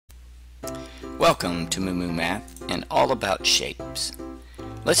Welcome to Moo Math and all about shapes.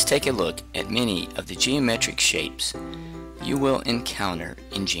 Let's take a look at many of the geometric shapes you will encounter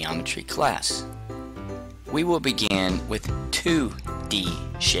in geometry class. We will begin with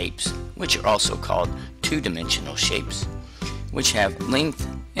 2D shapes, which are also called two-dimensional shapes, which have length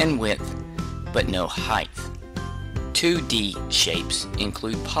and width but no height. 2D shapes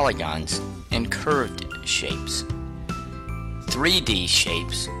include polygons and curved shapes. 3D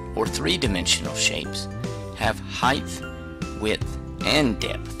shapes, or three-dimensional shapes, have height, width, and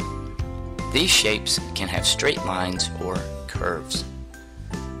depth. These shapes can have straight lines or curves.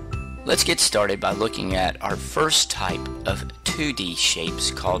 Let's get started by looking at our first type of 2D shapes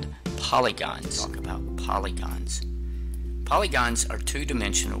called polygons. Talk about polygons. Polygons are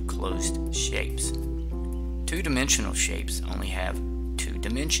two-dimensional closed shapes. Two-dimensional shapes only have two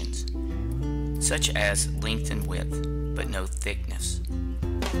dimensions, such as length and width, but no thickness.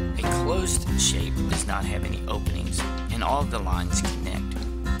 A closed shape does not have any openings, and all of the lines connect.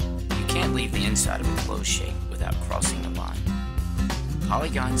 You can't leave the inside of a closed shape without crossing a line.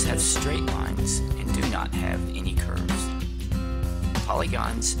 Polygons have straight lines and do not have any curves.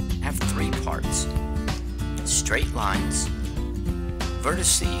 Polygons have three parts: straight lines,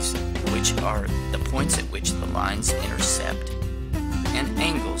 vertices, which are the points at which the lines intercept, and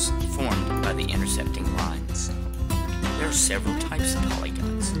angles formed by the intercepting lines. There are several types of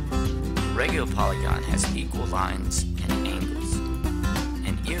polygons. A regular polygon has equal lines and angles.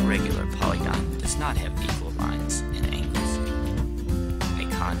 An irregular polygon does not have equal lines and angles. A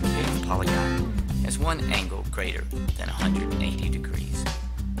concave polygon has one angle greater than 180 degrees.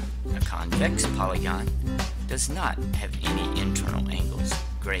 A convex polygon does not have any internal angles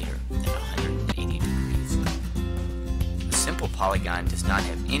greater than 180 degrees. A simple polygon does not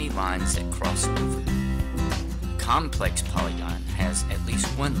have any lines that cross over. A complex polygon has at least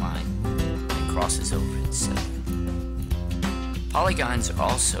one line that crosses over itself. Polygons are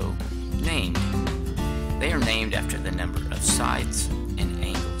also named. They are named after the number of sides and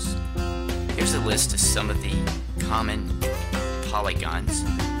angles. Here's a list of some of the common polygons.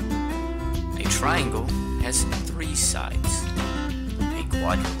 A triangle has 3 sides. A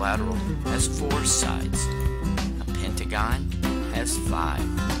quadrilateral has 4 sides. A pentagon has 5.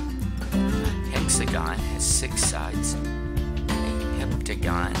 A hexagon has 6 sides. A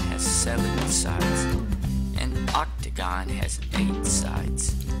heptagon has 7 sides. An octagon has 8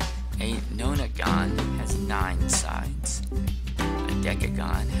 sides. A nonagon has 9 sides. A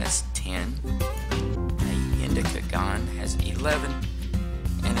decagon has 10. A hendecagon has 11.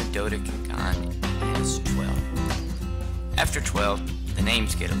 And a dodecagon has 12. After 12, the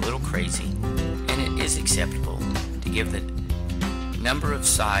names get a little crazy, and it is acceptable to give the number of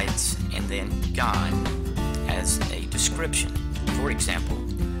sides and then gon as a description. For example,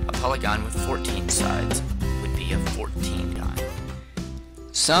 a polygon with 14 sides would be a 14gon.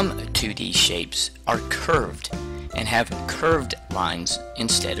 Some 2D shapes are curved and have curved lines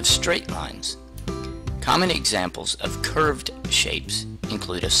instead of straight lines. Common examples of curved shapes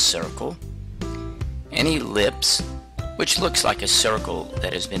include a circle, an ellipse, which looks like a circle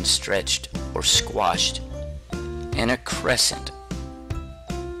that has been stretched or squashed, and a crescent.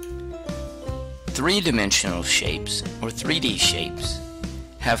 Three-dimensional shapes, or 3D shapes,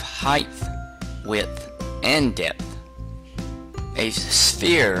 have height, width, and depth. A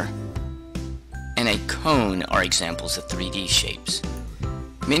sphere and a cone are examples of 3D shapes.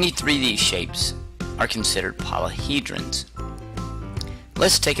 Many 3D shapes are considered polyhedrons.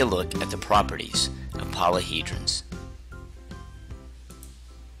 Let's take a look at the properties of polyhedrons.